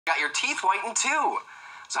got your teeth whitened too.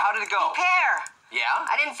 So how did it go? Hey, Pear. Yeah?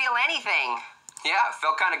 I didn't feel anything. Yeah, it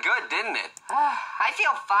felt kind of good, didn't it? I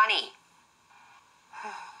feel funny.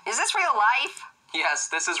 Is this real life? Yes,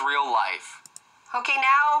 this is real life. Okay,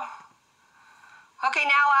 now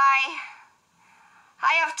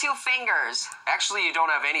I have 2 fingers. Actually, you don't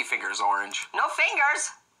have any fingers, Orange. No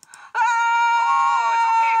fingers? Oh, it's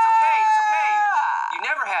okay. You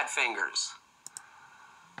never had fingers.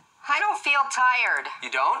 I don't feel tired. You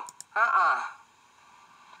don't?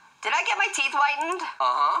 Did I get my teeth whitened?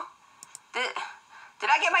 Uh-huh. Did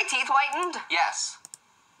I get my teeth whitened? Yes.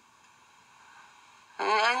 No,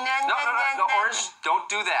 Orange, don't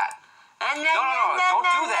do that. No, don't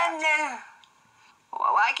do that.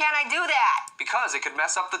 Why can't I do that? Because it could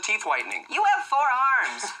mess up the teeth whitening. You have 4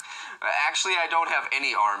 arms. Actually, I don't have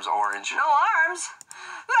any arms, Orange. No arms?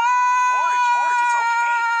 Orange, it's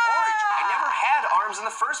okay. Orange, I never had arms in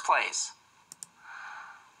the first place.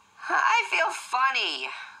 I feel funny.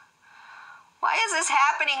 Why is this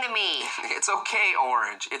happening to me? It's okay,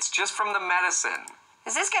 Orange. It's just from the medicine.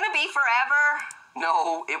 Is this gonna be forever?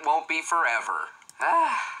 No, it won't be forever.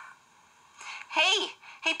 Hey,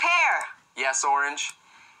 Pear. Yes, Orange?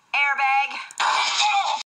 Airbag.